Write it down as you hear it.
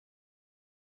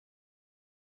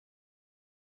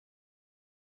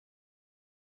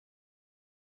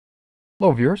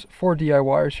Hello viewers,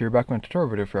 4DIYers here back on a tutorial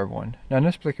video for everyone. Now in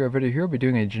this particular video here, we'll be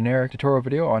doing a generic tutorial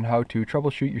video on how to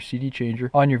troubleshoot your CD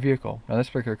changer on your vehicle. Now this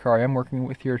particular car I am working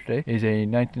with here today is a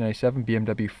 1997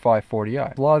 BMW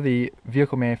 540i. A lot of the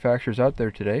vehicle manufacturers out there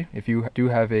today, if you do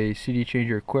have a CD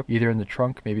changer equipped either in the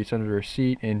trunk, maybe it's under a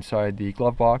seat, inside the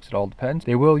glove box, it all depends,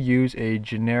 they will use a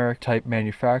generic type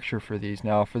manufacturer for these.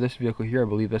 Now for this vehicle here, I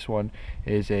believe this one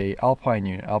is a Alpine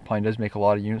unit. Alpine does make a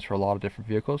lot of units for a lot of different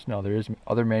vehicles. Now there is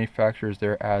other manufacturers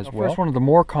there as well. First, one of the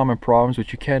more common problems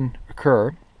which you can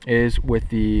occur is with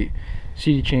the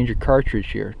CD changer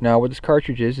cartridge here. Now what this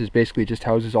cartridge is basically just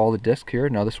houses all the discs here.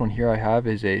 Now this one here I have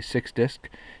is a 6-disc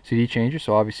CD changer,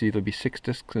 so obviously there'll be 6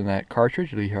 discs in that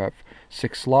cartridge. You'll either have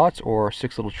 6 slots or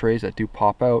 6 little trays that do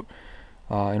pop out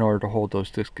in order to hold those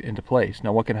discs into place.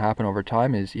 Now what can happen over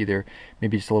time is either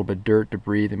maybe just a little bit of dirt,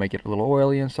 debris, they might get a little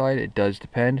oily inside, it does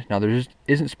depend. Now there just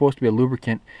isn't supposed to be a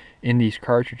lubricant in these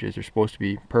cartridges. They're supposed to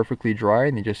be perfectly dry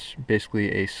and they're just basically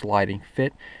a sliding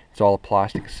fit. It's all a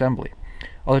plastic assembly.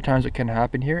 Other times what can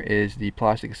happen here is the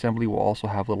plastic assembly will also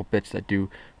have little bits that do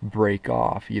break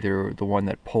off, either the one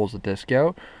that pulls the disc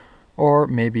out or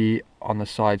maybe on the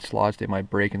side slots they might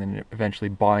break and then eventually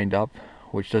bind up,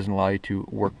 which doesn't allow you to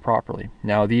work properly.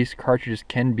 Now these cartridges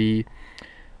can be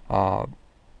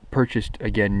purchased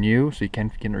again new, so you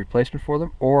can get a replacement for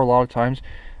them, or a lot of times,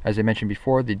 as I mentioned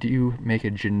before, they do make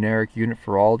a generic unit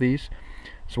for all these.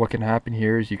 So what can happen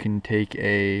here is you can take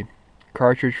a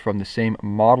cartridge from the same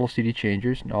model CD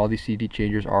changers, and all these CD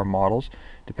changers are models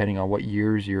depending on what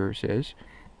years yours is,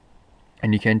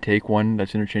 and you can take one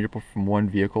that's interchangeable from one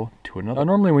vehicle to another. Now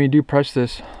normally when you do press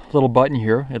this little button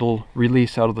here, it'll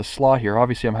release out of the slot here.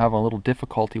 Obviously I'm having a little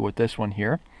difficulty with this one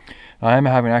here. I am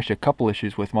having actually a couple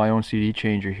issues with my own CD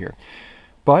changer here.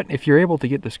 But if you're able to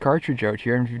get this cartridge out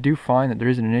here, and if you do find that there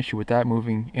isn't an issue with that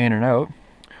moving in and out,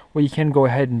 what you can go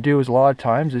ahead and do is a lot of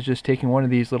times is just taking one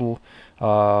of these little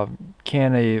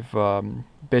can of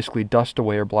basically dust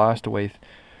away or blast away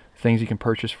things you can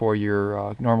purchase for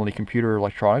your normally computer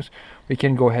electronics. What you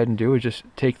can go ahead and do is just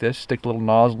take this, stick a little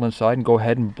nozzle inside and go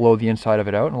ahead and blow the inside of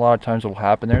it out, and a lot of times what will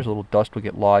happen there is a little dust will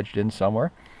get lodged in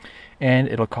somewhere and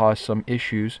it'll cause some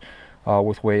issues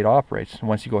with the way it operates. And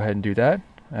once you go ahead and do that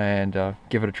and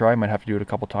give it a try, you might have to do it a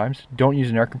couple times. Don't use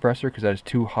an air compressor because that is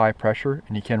too high pressure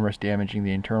and you can risk damaging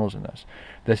the internals in this.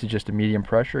 This is just a medium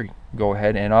pressure. Go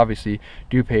ahead and obviously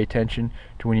do pay attention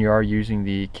to when you are using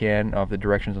the can of the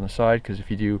directions on the side, because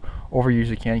if you do overuse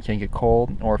the can, you can get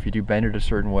cold, or if you do bend it a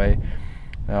certain way,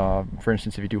 for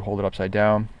instance if you do hold it upside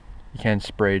down, you can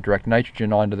spray direct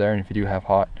nitrogen onto there, and if you do have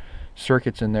hot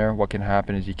circuits in there, what can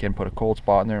happen is you can put a cold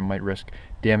spot in there and might risk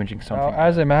damaging something. Now,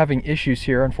 as I'm having issues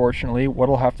here, unfortunately, what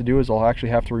I'll have to do is I'll actually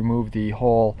have to remove the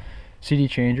whole CD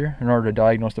changer in order to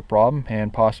diagnose the problem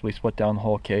and possibly split down the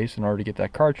whole case in order to get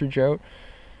that cartridge out,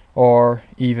 or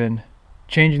even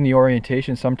changing the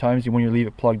orientation. Sometimes when you leave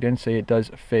it plugged in, say it does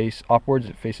face upwards,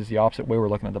 it faces the opposite way. We're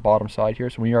looking at the bottom side here,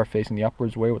 so when you are facing the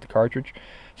upwards way with the cartridge,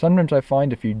 sometimes I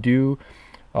find if you do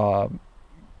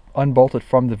unbolt it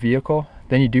from the vehicle,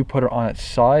 then you do put it on its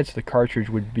side, so the cartridge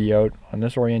would be out on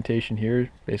this orientation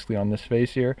here, basically on this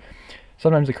face here.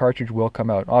 Sometimes the cartridge will come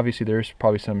out. Obviously there's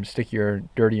probably some sticky or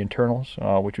dirty internals,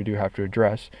 which we do have to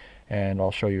address, and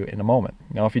I'll show you in a moment.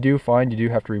 Now if you do find you do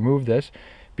have to remove this,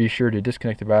 be sure to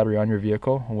disconnect the battery on your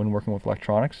vehicle when working with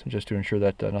electronics, just to ensure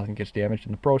that nothing gets damaged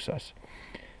in the process.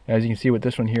 As you can see with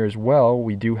this one here as well,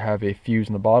 we do have a fuse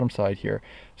on the bottom side here.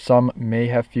 Some may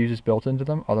have fuses built into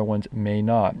them, other ones may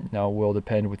not. Now it will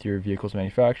depend with your vehicle's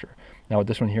manufacturer. Now with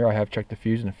this one here, I have checked the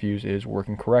fuse and the fuse is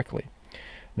working correctly.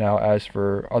 Now as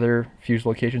for other fuse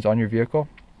locations on your vehicle,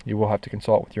 you will have to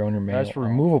consult with your owner manual. As for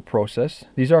removal process,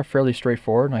 these are fairly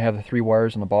straightforward. I have the 3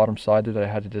 wires on the bottom side that I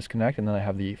had to disconnect, and then I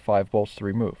have the 5 bolts to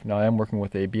remove. Now I am working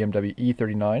with a BMW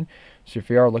E39, so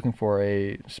if you are looking for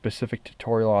a specific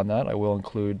tutorial on that, I will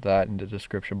include that in the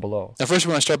description below. Now first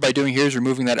what I want to start by doing here is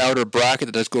removing that outer bracket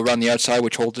that does go around the outside,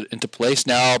 which holds it into place.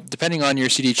 Now depending on your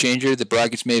CD changer, the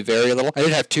brackets may vary a little. I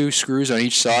did have 2 screws on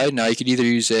each side. Now you could either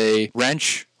use a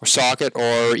wrench or socket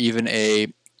or even a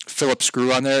Phillips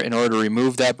screw on there in order to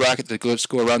remove that bracket that goes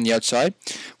go around the outside.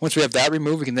 Once we have that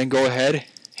removed, we can then go ahead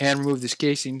hand remove this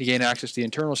casing to gain access to the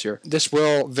internals here. This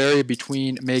will vary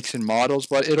between makes and models,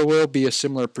 but it will be a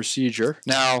similar procedure.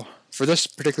 Now for this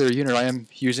particular unit I am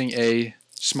using a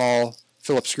small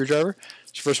Phillips screwdriver.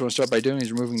 So first what I want to start by doing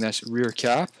is removing this rear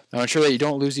cap. Now ensure that you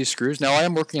don't lose these screws. Now I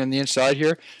am working on the inside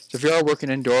here, so if you are working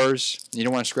indoors, you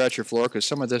don't want to scratch your floor because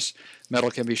some of this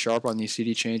metal can be sharp on these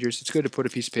CD changers. It's good to put a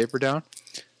piece of paper down.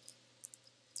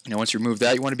 Now once you remove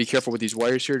that, you want to be careful with these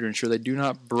wires here to ensure they do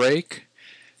not break.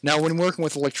 Now when working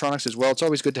with electronics as well, it's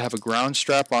always good to have a ground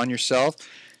strap on yourself,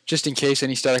 just in case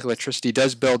any static electricity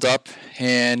does build up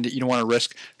and you don't want to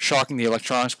risk shocking the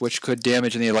electronics, which could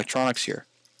damage the electronics here.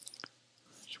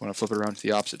 Just want to flip it around to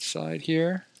the opposite side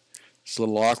here. It's a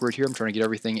little awkward here. I'm trying to get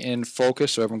everything in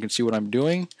focus so everyone can see what I'm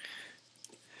doing.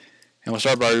 And we'll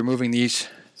start by removing these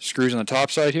screws on the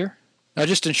top side here. Now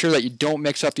just ensure that you don't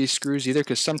mix up these screws either,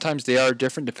 because sometimes they are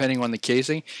different depending on the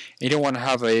casing. And you don't want to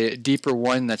have a deeper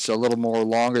one that's a little more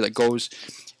longer that goes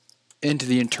into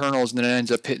the internals and then it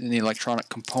ends up hitting the electronic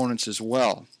components as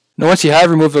well. Now once you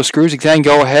have removed those screws, you can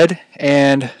go ahead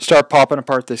and start popping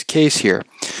apart this case here.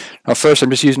 Now first I'm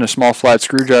just using a small flat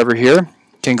screwdriver here.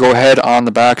 You can go ahead on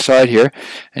the back side here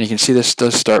and you can see this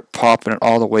does start popping it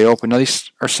all the way open. Now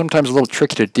these are sometimes a little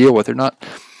tricky to deal with. They're not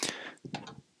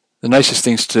the nicest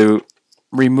things to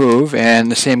remove,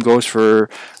 and the same goes for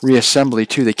reassembly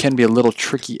too. They can be a little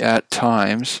tricky at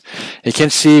times. You can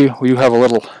see you have a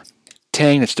little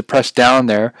tang that's depressed down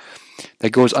there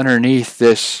that goes underneath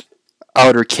this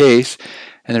outer case,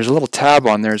 and there's a little tab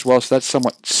on there as well, so that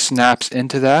somewhat snaps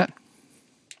into that.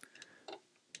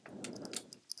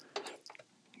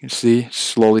 You can see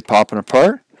slowly popping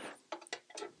apart.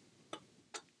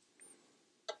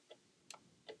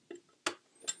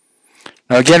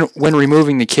 Now again, when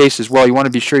removing the case as well, you want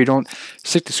to be sure you don't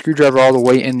stick the screwdriver all the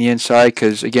way in the inside,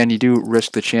 because again, you do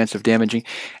risk the chance of damaging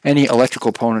any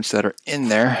electrical components that are in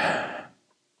there.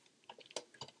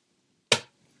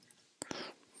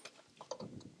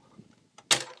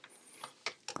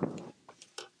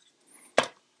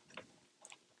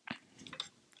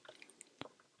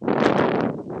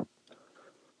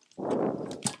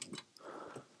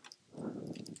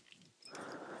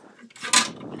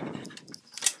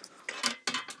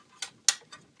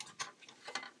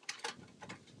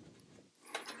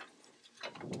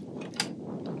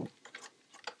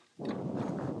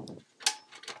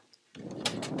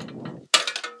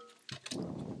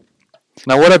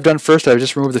 Now what I've done first, I've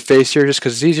just removed the face here just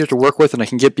because it's easier to work with and I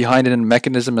can get behind it in the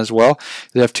mechanism as well.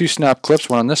 They have two snap clips,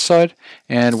 one on this side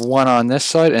and one on this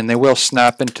side, and they will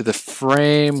snap into the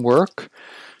framework.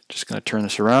 Just going to turn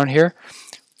this around here.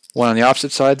 One on the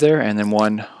opposite side there and then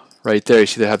one right there. You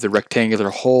see they have the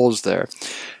rectangular holes there.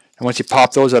 And once you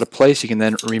pop those out of place, you can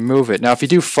then remove it. Now if you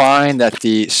do find that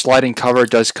the sliding cover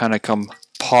does kind of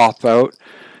pop out,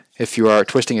 if you are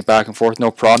twisting it back and forth,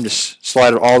 no problem. Just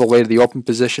slide it all the way to the open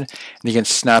position and you can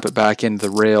snap it back into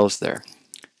the rails there.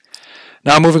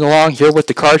 Now moving along here with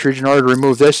the cartridge, in order to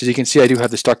remove this, as you can see I do have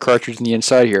the stuck cartridge in the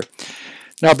inside here.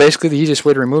 Now basically the easiest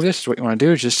way to remove this is what you want to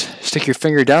do is just stick your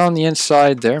finger down the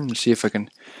inside there. I'm going to see if I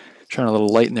can shine a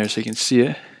little light in there so you can see it.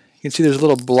 You can see there's a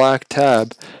little black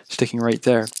tab sticking right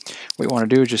there. What you want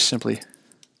to do is just simply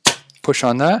push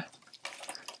on that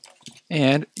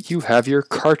and you have your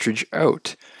cartridge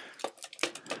out.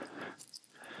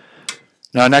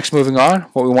 Now next, moving on,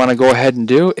 what we want to go ahead and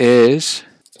do is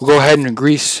we'll go ahead and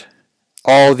grease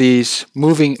all these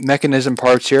moving mechanism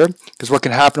parts here, because what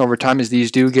can happen over time is these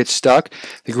do get stuck.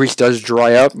 The grease does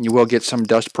dry out and you will get some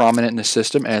dust prominent in the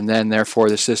system, and then therefore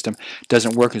the system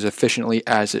doesn't work as efficiently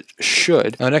as it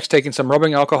should. Now next, taking some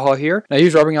rubbing alcohol here. Now I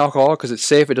use rubbing alcohol because it's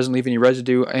safe, it doesn't leave any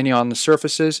residue on the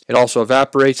surfaces. It also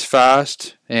evaporates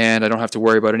fast and I don't have to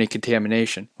worry about any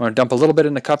contamination. I'm going to dump a little bit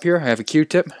in the cup here. I have a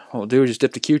Q-tip. What we'll do is just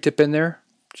dip the Q-tip in there.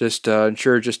 Just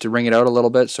ensure just to wring it out a little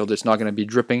bit so that it's not going to be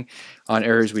dripping on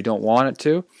areas we don't want it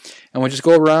to. And we'll just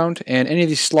go around, and any of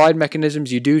these slide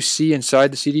mechanisms you do see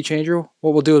inside the CD changer,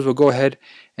 what we'll do is we'll go ahead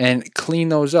and clean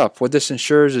those up. What this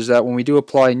ensures is that when we do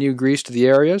apply new grease to the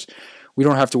areas, we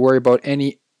don't have to worry about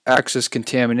any excess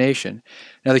contamination.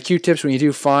 Now the Q-tips, when you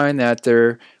do find that they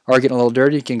are getting a little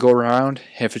dirty, you can go around.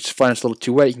 If it's find it's a little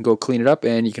too wet, you can go clean it up,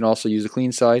 and you can also use the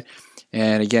clean side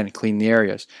and again clean the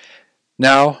areas.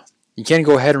 Now you can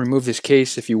go ahead and remove this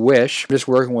case if you wish. I'm just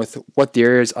working with what the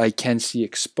areas I can see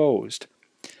exposed.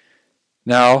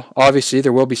 Now obviously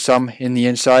there will be some in the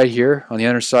inside here on the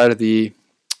underside of the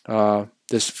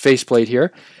this faceplate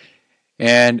here,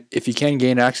 and if you can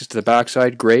gain access to the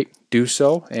backside, great, do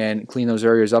so and clean those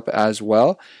areas up as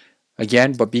well.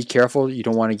 Again, but be careful, you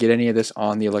don't want to get any of this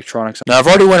on the electronics. Now I've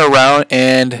already went around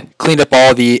and cleaned up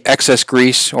all the excess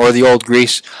grease or the old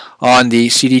grease on the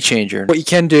CD changer. What you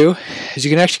can do is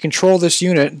you can actually control this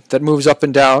unit that moves up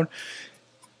and down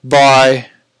by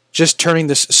just turning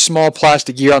this small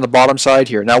plastic gear on the bottom side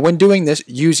here. Now when doing this,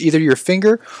 use either your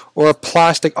finger or a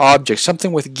plastic object,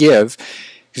 something with give,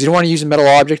 because you don't want to use a metal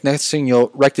object. Next thing, you'll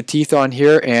wreck the teeth on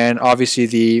here and obviously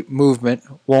the movement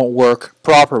won't work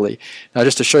properly. Now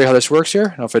just to show you how this works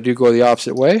here, now if I do go the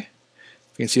opposite way,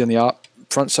 you can see on the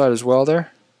front side as well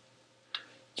there.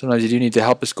 Sometimes you do need to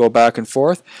help this go back and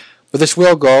forth, but this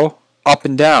will go up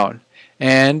and down.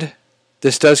 And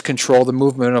this does control the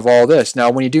movement of all this.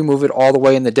 Now when you do move it all the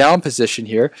way in the down position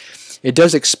here, it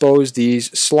does expose these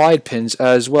slide pins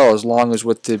as well, as long as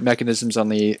with the mechanisms on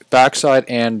the back side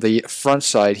and the front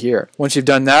side here. Once you've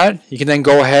done that, you can then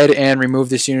go ahead and remove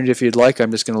this unit if you'd like.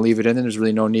 I'm just going to leave it in there. There's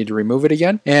really no need to remove it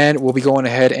again. And we'll be going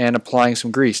ahead and applying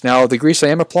some grease. Now the grease I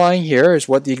am applying here is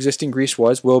what the existing grease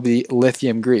will be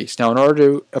lithium grease. Now in order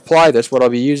to apply this, what I'll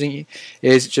be using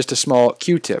is just a small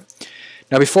Q-tip.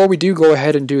 Now before we do go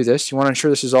ahead and do this, you want to ensure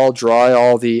this is all dry,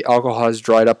 all the alcohol has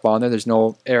dried up on there, there's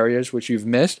no areas which you've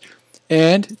missed.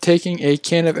 And taking a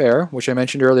can of air, which I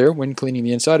mentioned earlier when cleaning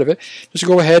the inside of it, just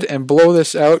go ahead and blow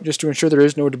this out just to ensure there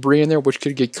is no debris in there which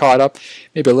could get caught up.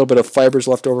 Maybe a little bit of fibers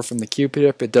left over from the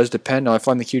Q-tip. It does depend. Now I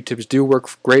find the Q-tips do work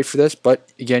great for this, but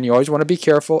again, you always want to be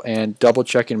careful and double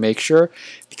check and make sure,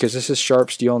 because this is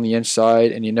sharp steel on the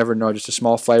inside and you never know, just a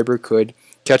small fiber could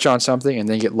catch on something and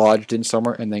then get lodged in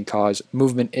somewhere and then cause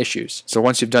movement issues. So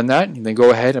once you've done that, you then go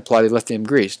ahead and apply the lithium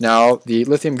grease. Now the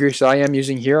lithium grease I am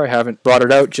using here, I haven't brought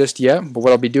it out just yet, but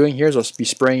what I'll be doing here is I'll be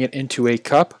spraying it into a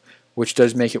cup, which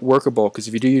does make it workable, because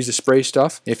if you do use the spray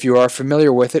stuff, if you are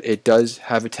familiar with it, it does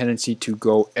have a tendency to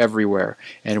go everywhere,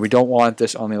 and we don't want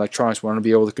this on the electronics. We want to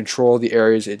be able to control the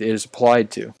areas it is applied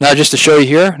to. Now just to show you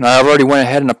here, now I've already went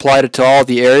ahead and applied it to all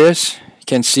the areas.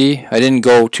 Can see I didn't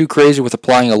go too crazy with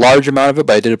applying a large amount of it,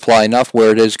 but I did apply enough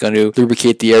where it is going to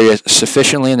lubricate the area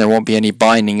sufficiently and there won't be any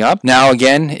binding up. Now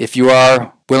again, if you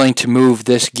are willing to move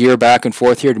this gear back and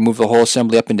forth here to move the whole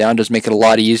assembly up and down, does make it a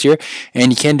lot easier,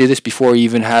 and you can do this before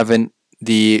even having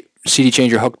the CD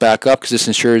changer hooked back up, because this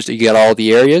ensures that you get all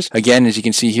the areas. Again, as you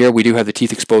can see here, we do have the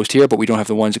teeth exposed here, but we don't have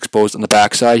the ones exposed on the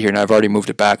back side here, and I've already moved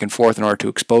it back and forth in order to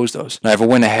expose those. Now I've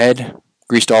went ahead,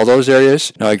 greased all those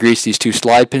areas. Now I greased these two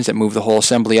slide pins that move the whole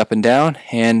assembly up and down,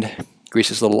 and grease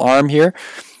this little arm here,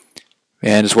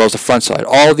 and as well as the front side.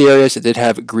 All the areas that did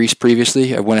have grease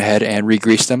previously, I went ahead and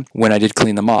re-greased them when I did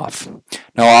clean them off.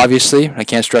 Now obviously, I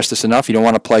can't stress this enough, you don't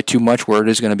want to apply too much where it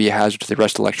is going to be a hazard to the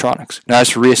rest of the electronics. Now as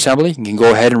for reassembly, you can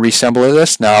go ahead and reassemble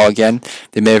this. Now again,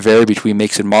 they may vary between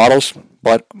makes and models,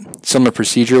 but similar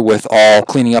procedure with all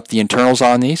cleaning up the internals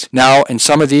on these. Now in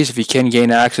some of these, if you can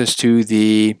gain access to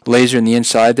the laser in the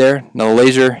inside there, now the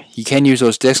laser, you can use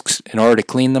those discs in order to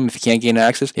clean them if you can't gain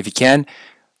access. If you can,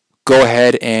 go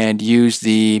ahead and use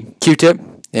the Q-tip,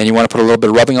 and you want to put a little bit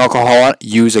of rubbing alcohol on it.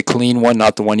 Use a clean one,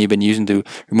 not the one you've been using to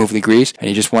remove the grease, and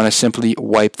you just want to simply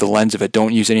wipe the lens of it.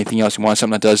 Don't use anything else. You want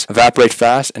something that does evaporate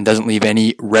fast and doesn't leave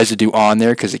any residue on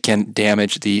there, because it can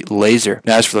damage the laser.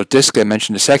 Now as for the discs I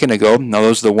mentioned a second ago, now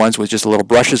those are the ones with just little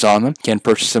brushes on them. You can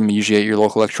purchase them usually at your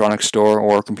local electronics store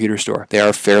or computer store. They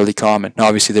are fairly common. Now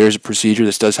obviously there is a procedure.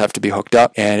 This does have to be hooked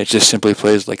up, and it just simply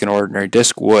plays like an ordinary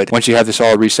disc would. Once you have this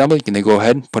all reassembled, you can then go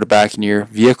ahead and put it back in your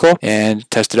vehicle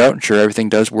and test it out, ensure everything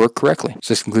does work correctly.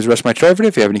 So this concludes the rest of my tutorial video.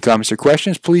 If you have any comments or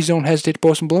questions, please don't hesitate to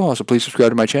post them below. Also, please subscribe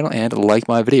to my channel and like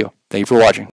my video. Thank you for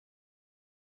watching.